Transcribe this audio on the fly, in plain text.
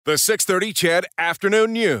The 6:30 CHED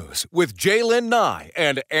Afternoon News with Jaylen Nye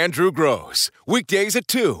and Andrew Gross. Weekdays at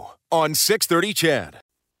 2 on 6:30 CHED.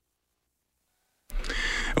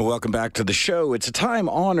 Welcome back to the show. It's a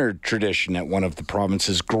time-honored tradition at one of the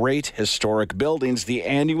province's great historic buildings. The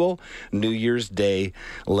annual New Year's Day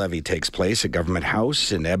levee takes place at Government House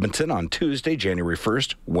in Edmonton on Tuesday, January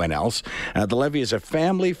 1st. When else? The levee is a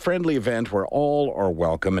family-friendly event where all are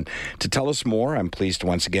welcome. And to tell us more, I'm pleased to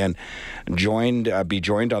once again be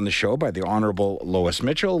joined on the show by the Honourable Lois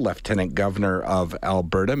Mitchell, Lieutenant Governor of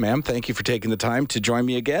Alberta. Ma'am, thank you for taking the time to join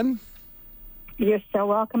me again. You're so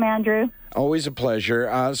welcome, Andrew. Always a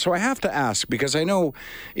pleasure. So I have to ask, because I know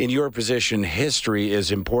in your position, history is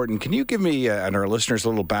important. Can you give me and our listeners a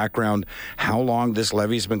little background how long this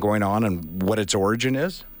levee's been going on and what its origin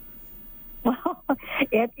is? Well,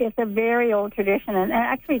 it's a very old tradition and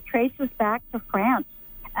actually traces back to France.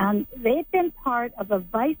 They've been part of a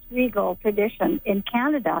vice-regal tradition in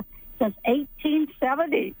Canada since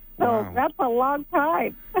 1870. So Wow. That's a long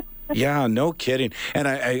time. Yeah, no kidding. And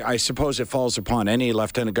I suppose it falls upon any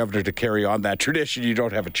lieutenant governor to carry on that tradition. You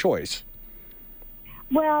don't have a choice.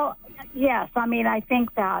 Well, yes. I mean, I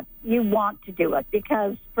think that you want to do it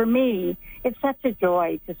because for me, it's such a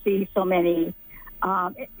joy to see so many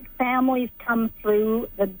families come through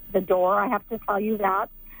the door. I have to tell you that.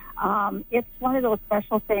 It's one of those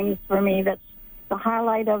special things for me that's the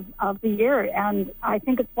highlight of the year. And I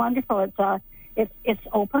think it's wonderful. It's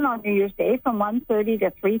open on New Year's Day from 1:30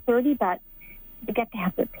 to 3:30, but they get to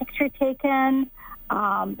have their picture taken.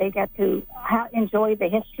 They get to enjoy the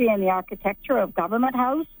history and the architecture of Government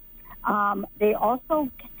House. They also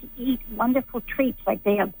get to eat wonderful treats, like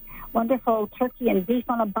they have wonderful turkey and beef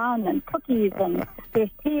on a bun and cookies, and there's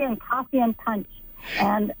tea and coffee and punch.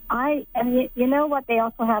 And you know what? They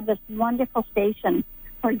also have this wonderful station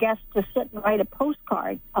for guests to sit and write a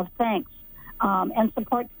postcard of thanks. And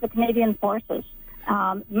supports the Canadian Forces,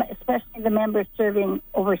 especially the members serving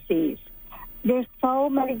overseas. There's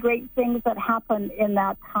so many great things that happen in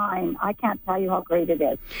that time. I can't tell you how great it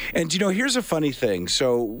is. And, here's a funny thing.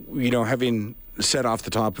 So, having said off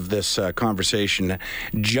the top of this conversation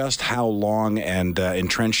just how long and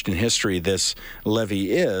entrenched in history this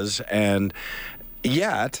levee is, and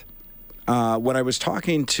yet, when I was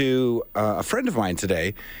talking to a friend of mine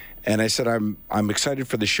today, and I said, I'm excited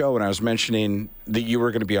for the show, and I was mentioning that you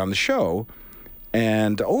were going to be on the show,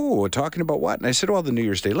 and, talking about what? And I said, well, the New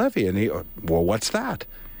Year's Day levee. And he, well, what's that?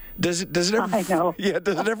 Does it ever, I know. Yeah,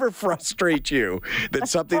 does it ever frustrate you that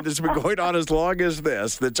something that's been going on as long as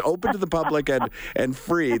this, that's open to the public and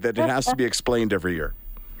free, that it has to be explained every year?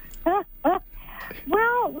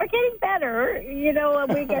 Well, we're getting better,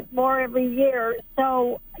 and we get more every year.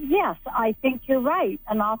 So, yes, I think you're right.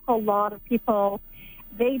 An awful lot of people,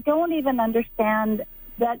 they don't even understand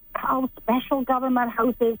that how special Government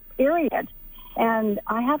House is, period. And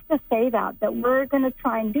I have to say that we're going to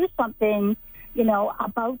try and do something,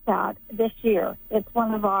 about that this year. It's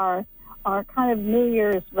one of our kind of New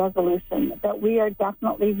Year's resolution that we are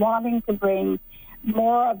definitely wanting to bring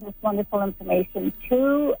more of this wonderful information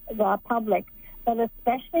to the public, but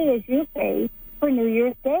especially, as you say, for New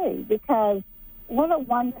Year's Day, because what a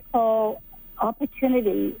wonderful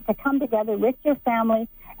opportunity to come together with your family,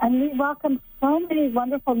 and we welcome so many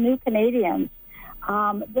wonderful new Canadians.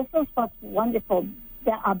 This is what's wonderful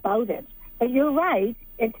about it. But you're right.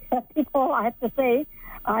 People, I have to say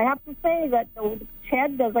that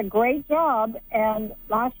CHED does a great job. And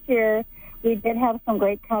last year we did have some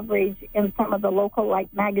great coverage in some of the local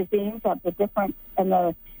magazines of the different in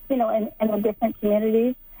the different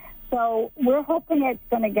communities. So we're hoping it's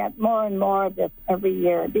going to get more and more of this every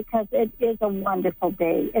year because it is a wonderful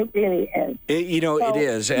day. It really is. It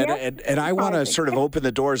is. And I want to sort of open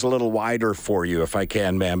the doors a little wider for you, if I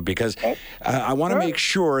can, ma'am, because I want to make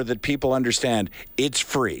sure that people understand it's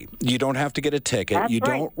free. You don't have to get a ticket. That's right.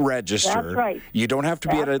 Don't register. That's right. You don't have to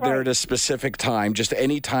be there at a specific time, just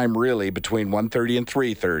any time really between 1:30 and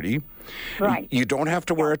 3:30. Right. You don't have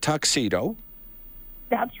to wear a tuxedo.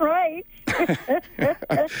 That's right.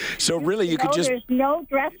 So really, you could just... There's no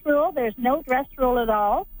dress rule. There's no dress rule at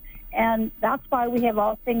all. And that's why we have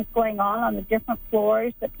all things going on the different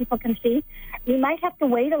floors that people can see. You might have to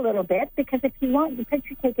wait a little bit because if you want your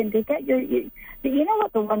picture taken to get you know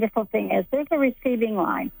what the wonderful thing is? There's a receiving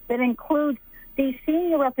line that includes these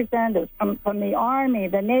senior representatives from the Army,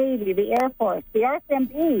 the Navy, the Air Force, the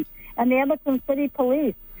RCMP, and the Edmonton City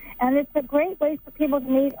Police. And it's a great way for people to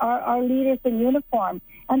meet our leaders in uniform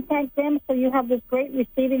and thank them, so you have this great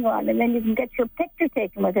receiving line, and then you can get your picture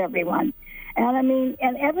taken with everyone.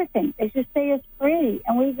 And everything, as you say, is free.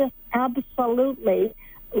 And we just absolutely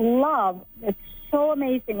love, it's so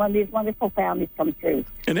amazing when these wonderful families come through.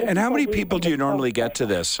 And how many people do you normally get to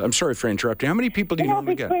this? I'm sorry for interrupting. How many people do you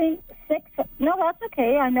normally get? No, that's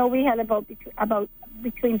okay. I know we had about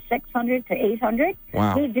between 600 to 800.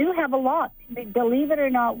 Wow. We do have a lot. Believe it or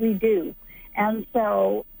not, we do. And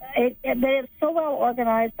so it's so well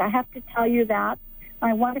organized. I have to tell you that.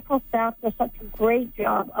 My wonderful staff does such a great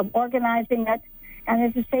job of organizing it. And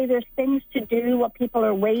as I say, there's things to do while people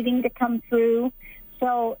are waiting to come through.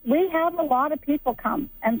 So we have a lot of people come.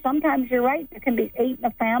 And sometimes you're right, there can be 8 in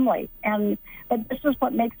a family. But this is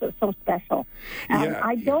what makes it so special. And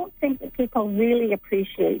I don't think that people really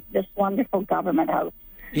appreciate this wonderful government house.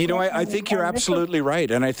 You know, I think you're absolutely right.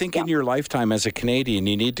 And I think in your lifetime as a Canadian,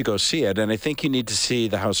 you need to go see it. And I think you need to see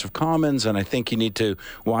the House of Commons. And I think you need to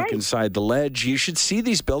walk inside the Ledge. You should see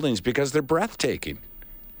these buildings because they're breathtaking.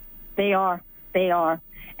 They are. They are.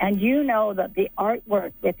 And you know that the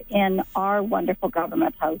artwork within our wonderful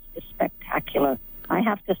government house is spectacular. I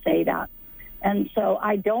have to say that. And so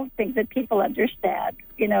I don't think that people understand.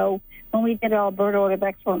 You know, when we did Alberta Order of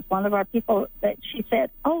Excellence, one of our people, that she said,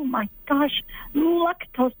 "Oh my gosh, look at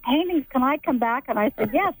those paintings. Can I come back?" And I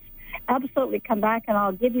said, "Yes, absolutely, come back, and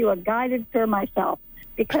I'll give you a guided tour myself,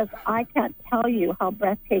 because I can't tell you how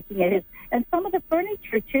breathtaking it is." And some of the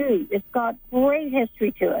furniture too, it's got great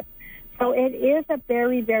history to it. So it is a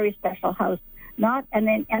very, very special house.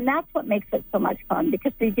 And that's what makes it so much fun,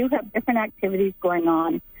 because we do have different activities going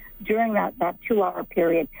on during that 2-hour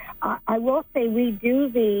period. I will say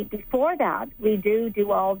before that, we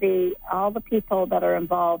do all the people that are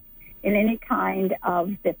involved in any kind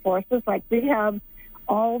of the forces. Like we have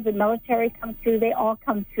all the military come through, they all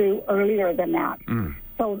come through earlier than that.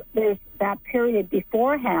 So there's that period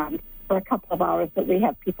beforehand for a couple of hours that we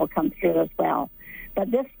have people come through as well. But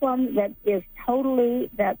this one that is totally,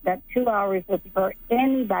 that 2 hours is for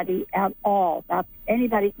anybody at all. That's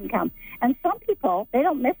anybody can come. And some people, they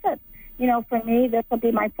don't miss it. You know, for me, this will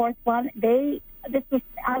be my 4th one. I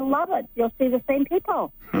love it. You'll see the same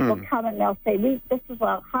people will come and they'll say, this is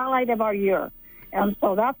a highlight of our year. And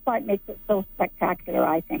so that's what makes it so spectacular,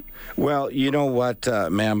 I think. Well, you know what,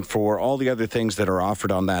 ma'am, for all the other things that are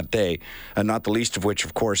offered on that day, and not the least of which,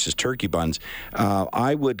 of course, is turkey buns,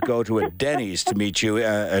 I would go to a Denny's to meet you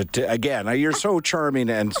again. You're so charming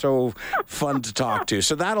and so fun to talk to.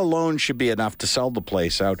 So that alone should be enough to sell the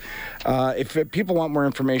place out. If people want more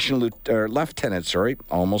information,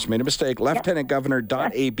 almost made a mistake,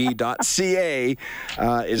 lieutenantgovernor.ab.ca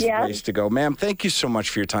is the place to go. Ma'am, thank you so much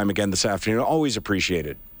for your time again this afternoon. Always appreciate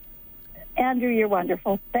it. Andrew, you're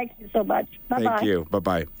wonderful. Thank you so much. Bye-bye. Thank you.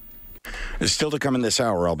 Bye-bye. Still to come in this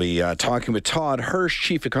hour, I'll be talking with Todd Hirsch,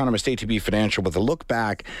 Chief Economist, ATB Financial, with a look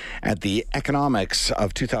back at the economics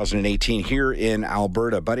of 2018 here in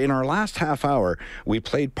Alberta. But in our last half hour, we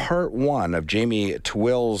played part 1 of Jamie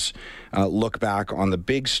Twill's look back on the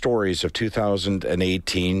big stories of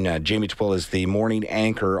 2018. Jamie Twill is the morning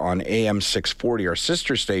anchor on AM 640, our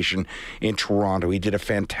sister station in Toronto. He did a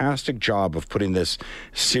fantastic job of putting this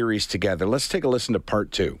series together. Let's take a listen to part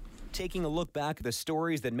 2. Taking a look back at the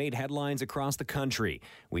stories that made headlines across the country.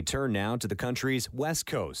 We turn now to the country's west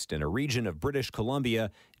coast and a region of British Columbia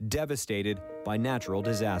devastated by natural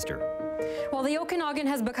disaster. While the Okanagan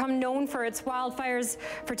has become known for its wildfires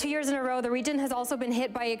for 2 years in a row, the region has also been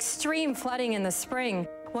hit by extreme flooding in the spring.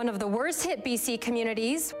 One of the worst hit BC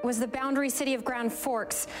communities was the boundary city of Grand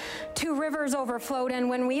Forks. 2 rivers overflowed, and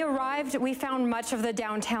when we arrived, we found much of the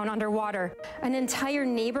downtown underwater. An entire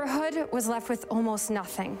neighborhood was left with almost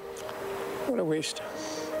nothing. What a waste.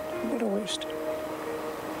 What a waste.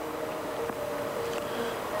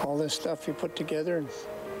 All this stuff you put together.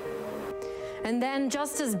 And then,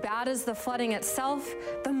 just as bad as the flooding itself,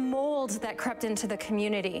 the mold that crept into the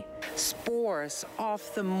community. Spores of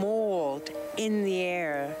the mold in the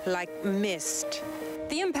air like mist.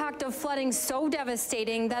 The impact of flooding so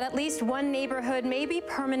devastating that at least one neighborhood may be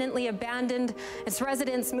permanently abandoned. Its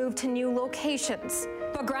residents moved to new locations.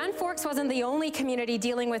 But Grand Forks wasn't the only community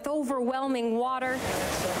dealing with overwhelming water.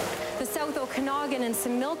 The South Okanagan and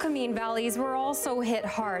Similkameen valleys were also hit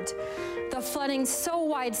hard. The flooding so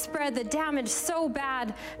widespread, the damage so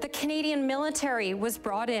bad, the Canadian military was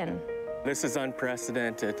brought in. This is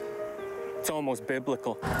unprecedented. It's almost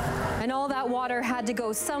biblical. And all that water had to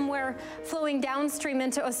go somewhere, flowing downstream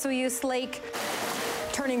into Osoyoos Lake,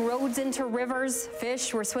 turning roads into rivers.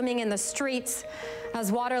 Fish were swimming in the streets.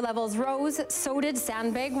 As water levels rose, so did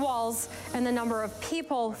sandbag walls and the number of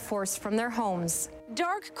people forced from their homes.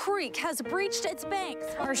 Dark Creek has breached its banks.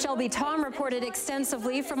 Our Shelby Tom reported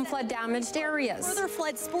extensively from flood-damaged areas. Further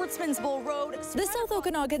fled Sportsman's Bowl Road. The South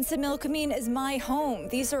Okanagan-Similkameen is my home.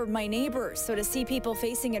 These are my neighbors. So to see people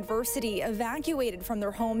facing adversity evacuated from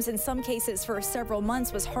their homes, in some cases for several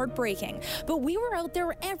months, was heartbreaking. But we were out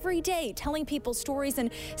there every day telling people stories and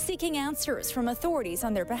seeking answers from authorities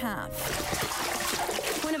on their behalf.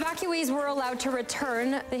 When evacuees were allowed to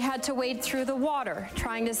return, they had to wade through the water,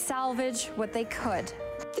 trying to salvage what they could.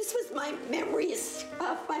 This was my memories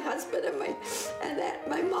of my husband and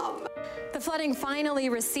my mom. The flooding finally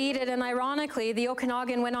receded, and ironically, the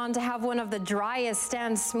Okanagan went on to have one of the driest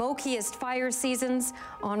and smokiest fire seasons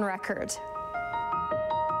on record.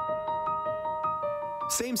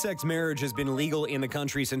 Same-sex marriage has been legal in the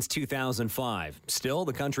country since 2005. Still,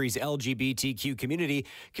 the country's LGBTQ community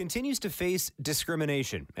continues to face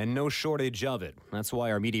discrimination, and no shortage of it. That's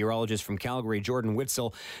why our meteorologist from Calgary, Jordan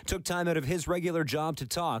Witzel, took time out of his regular job to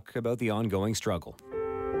talk about the ongoing struggle.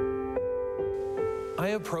 I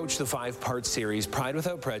approach the 5-part series Pride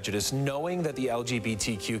Without Prejudice knowing that the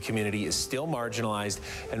LGBTQ community is still marginalized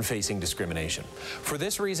and facing discrimination. For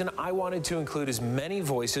this reason, I wanted to include as many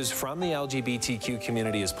voices from the LGBTQ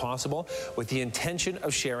community as possible with the intention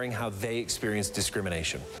of sharing how they experience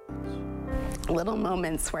discrimination. Little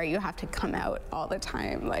moments where you have to come out all the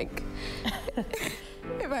time, like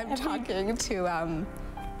if I'm talking to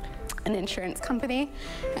an insurance company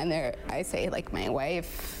and I say like my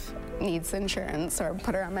wife needs insurance or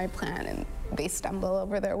put her on my plan and they stumble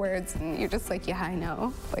over their words and you're just like, yeah, I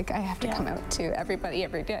know. Like I have to come out to everybody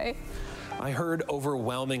every day. I heard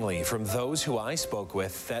overwhelmingly from those who I spoke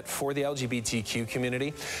with that for the LGBTQ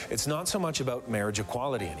community, it's not so much about marriage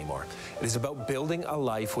equality anymore. It is about building a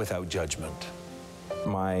life without judgment.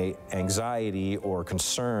 My anxiety or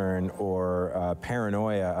concern or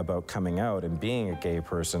paranoia about coming out and being a gay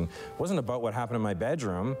person wasn't about what happened in my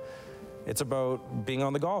bedroom. It's about being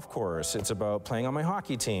on the golf course. It's about playing on my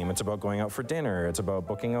hockey team. It's about going out for dinner. It's about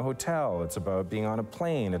booking a hotel. It's about being on a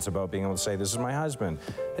plane. It's about being able to say, this is my husband.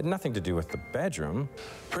 It had nothing to do with the bedroom.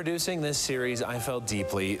 Producing this series, I felt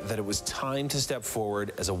deeply that it was time to step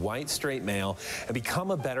forward as a white, straight male and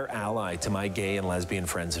become a better ally to my gay and lesbian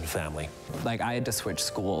friends and family. Like, I had to switch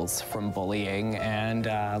schools from bullying, and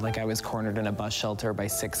like I was cornered in a bus shelter by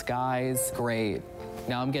 6 guys. Great.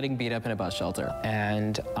 Now I'm getting beat up in a bus shelter.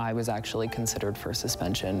 And I was actually considered for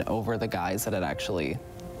suspension over the guys that had actually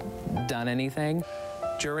done anything.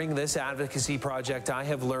 During this advocacy project, I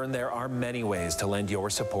have learned there are many ways to lend your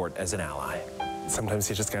support as an ally. Sometimes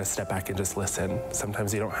you just gotta step back and just listen.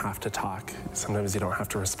 Sometimes you don't have to talk. Sometimes you don't have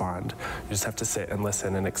to respond. You just have to sit and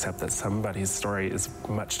listen and accept that somebody's story is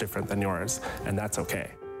much different than yours, and that's okay.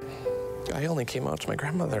 I only came out to my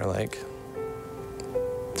grandmother like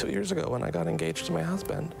 2 years ago when I got engaged to my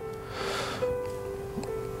husband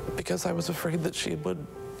because I was afraid that she would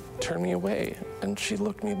turn me away. And she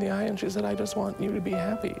looked me in the eye and she said, I just want you to be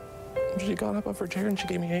happy. And she got up off her chair and she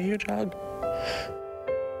gave me a huge hug.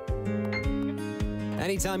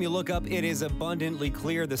 Anytime you look up, it is abundantly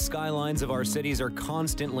clear the skylines of our cities are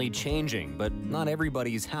constantly changing, but not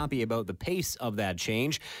everybody's happy about the pace of that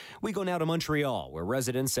change. We go now to Montreal, where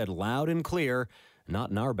residents said loud and clear,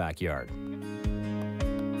 not in our backyard.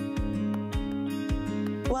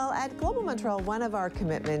 Well, at Global Montreal, one of our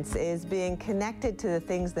commitments is being connected to the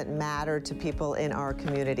things that matter to people in our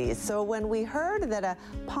communities. So when we heard that a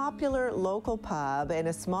popular local pub in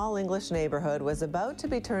a small English neighborhood was about to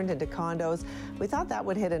be turned into condos, we thought that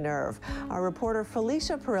would hit a nerve. Our reporter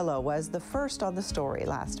Felicia Perillo was the first on the story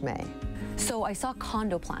last May. So I saw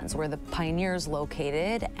condo plans where the Pioneer's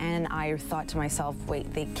located, and I thought to myself,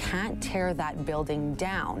 wait, they can't tear that building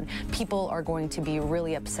down. People are going to be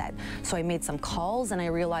really upset. So I made some calls and I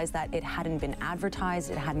realized that it hadn't been advertised,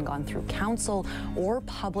 it hadn't gone through council or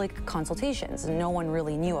public consultations. No one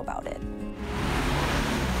really knew about it.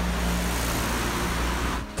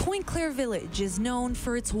 Point Claire Village is known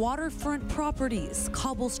for its waterfront properties,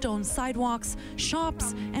 cobblestone sidewalks,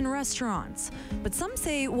 shops, and restaurants. But some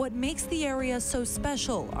say what makes the area so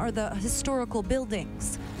special are the historical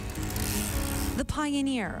buildings. The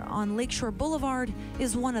Pioneer on Lakeshore Boulevard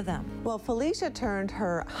is one of them. Well, Felicia turned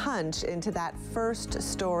her hunch into that first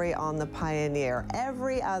story on the Pioneer.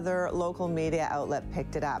 Every other local media outlet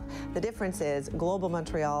picked it up. The difference is Global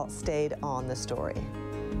Montreal stayed on the story.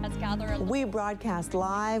 has gathered. We broadcast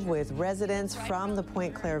live with residents from the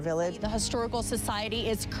Pointe Claire Village. The Historical Society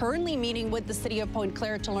is currently meeting with the City of Pointe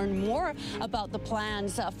Claire to learn more about the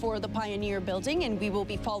plans for the Pioneer Building, and we will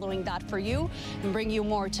be following that for you and bring you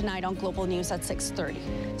more tonight on Global News at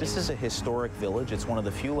 6:30. This is a historic village. It's one of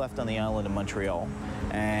the few left on the island of Montreal,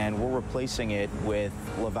 and we're replacing it with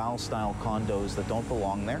Laval-style condos that don't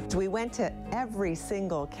belong there. We went to every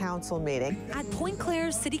single council meeting. At Pointe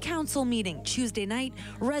Claire's City Council meeting Tuesday night,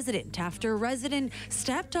 resident after resident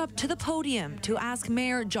stepped up to the podium to ask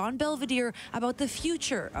Mayor John Belvedere about the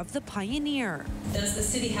future of the Pioneer. Does the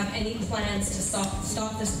city have any plans to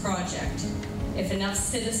stop this project if enough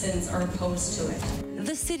citizens are opposed to it?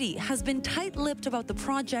 The city has been tight-lipped about the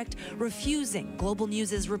project, refusing Global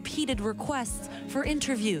News' repeated requests for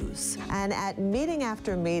interviews. And at meeting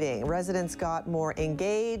after meeting, residents got more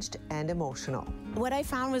engaged and emotional. What I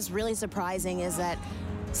found was really surprising is that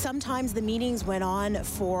sometimes the meetings went on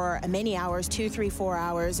for many hours, 2, 3, 4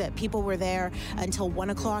 hours. People were there until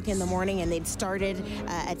 1 o'clock in the morning, and they'd started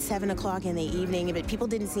at 7 o'clock in the evening. But people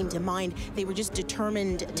didn't seem to mind. They were just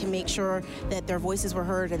determined to make sure that their voices were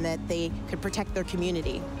heard and that they could protect their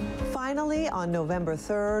community. Finally, on November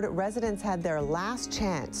 3rd, residents had their last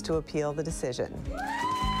chance to appeal the decision.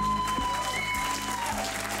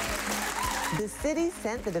 The city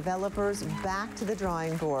sent the developers back to the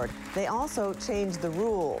drawing board. They also changed the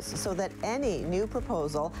rules so that any new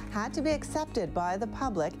proposal had to be accepted by the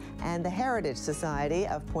public and the Heritage Society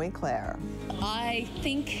of Pointe Claire. I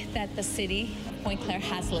think that the city of Pointe Claire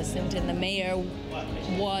has listened and the mayor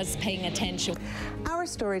was paying attention. Our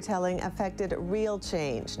storytelling affected real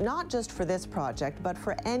change, not just for this project, but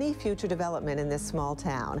for any future development in this small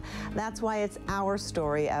town. That's why it's our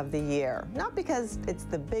story of the year. Not because it's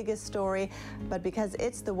the biggest story, but because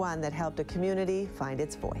it's the one that helped a community find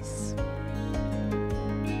its voice.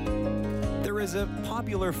 There is a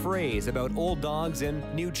popular phrase about old dogs and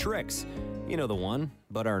new tricks. You know the one.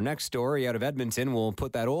 But our next story out of Edmonton will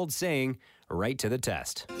put that old saying right to the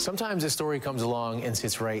test. Sometimes a story comes along and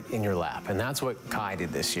sits right in your lap, and that's what Kai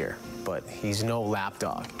did this year. But he's no lap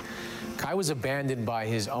dog. Kai was abandoned by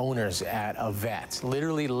his owners at a vet,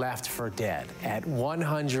 literally left for dead at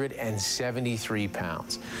 173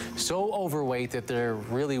 pounds. So overweight that there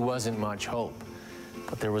really wasn't much hope.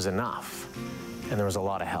 But there was enough, and there was a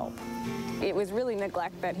lot of help. It was really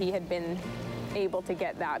neglect that he had been able to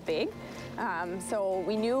get that big. So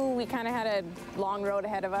we knew we kind of had a long road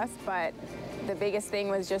ahead of us, but the biggest thing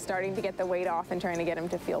was just starting to get the weight off and trying to get him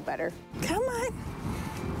to feel better. Come on.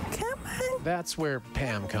 Come on. That's where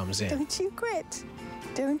Pam comes in. Don't you quit.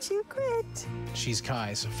 Don't you quit. She's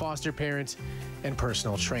Kai's foster parent and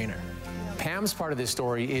personal trainer. Pam's part of this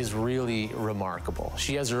story is really remarkable.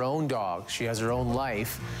 She has her own dog, she has her own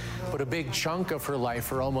life, but a big chunk of her life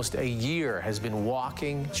for almost a year has been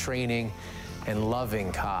walking, training, and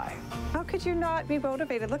loving Kai. How could you not be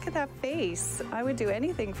motivated? Look at that face. I would do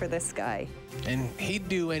anything for this guy. And he'd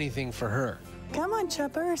do anything for her. Come on,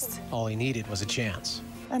 Chuppers. All he needed was a chance.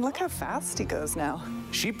 And look how fast he goes now.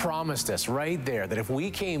 She promised us right there that if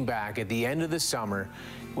we came back at the end of the summer,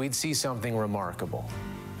 we'd see something remarkable.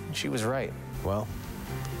 And she was right. Well,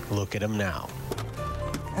 look at him now.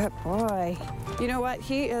 Good boy. You know what?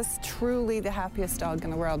 He is truly the happiest dog in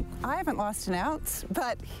the world. I haven't lost an ounce,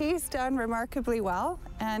 but he's done remarkably well,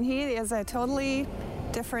 and he is a totally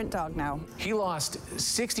different dog now. He lost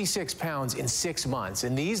 66 pounds in 6 months,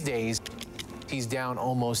 and these days, he's down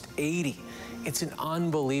almost 80. It's an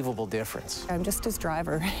unbelievable difference. I'm just his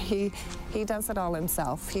driver. He does it all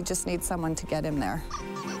himself. He just needs someone to get him there.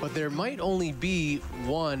 But there might only be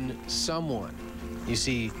one someone. You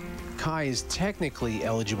see, Kai is technically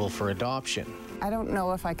eligible for adoption. I don't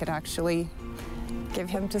know if I could actually give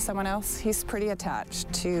him to someone else. He's pretty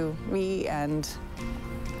attached to me and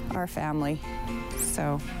our family,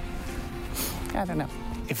 so I don't know.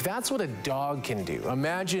 If that's what a dog can do,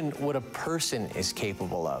 imagine what a person is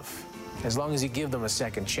capable of, as long as you give them a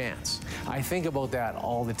second chance. I think about that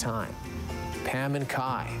all the time. Pam and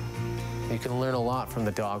Kai, you can learn a lot from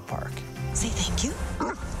the dog park. Say thank you.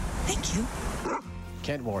 Thank you.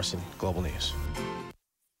 Kent Morrison, Global News.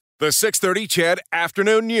 The 6:30 CHED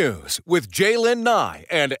Afternoon News with Jaylen Nye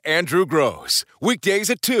and Andrew Gross. Weekdays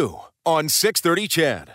at 2 on 6:30 CHED.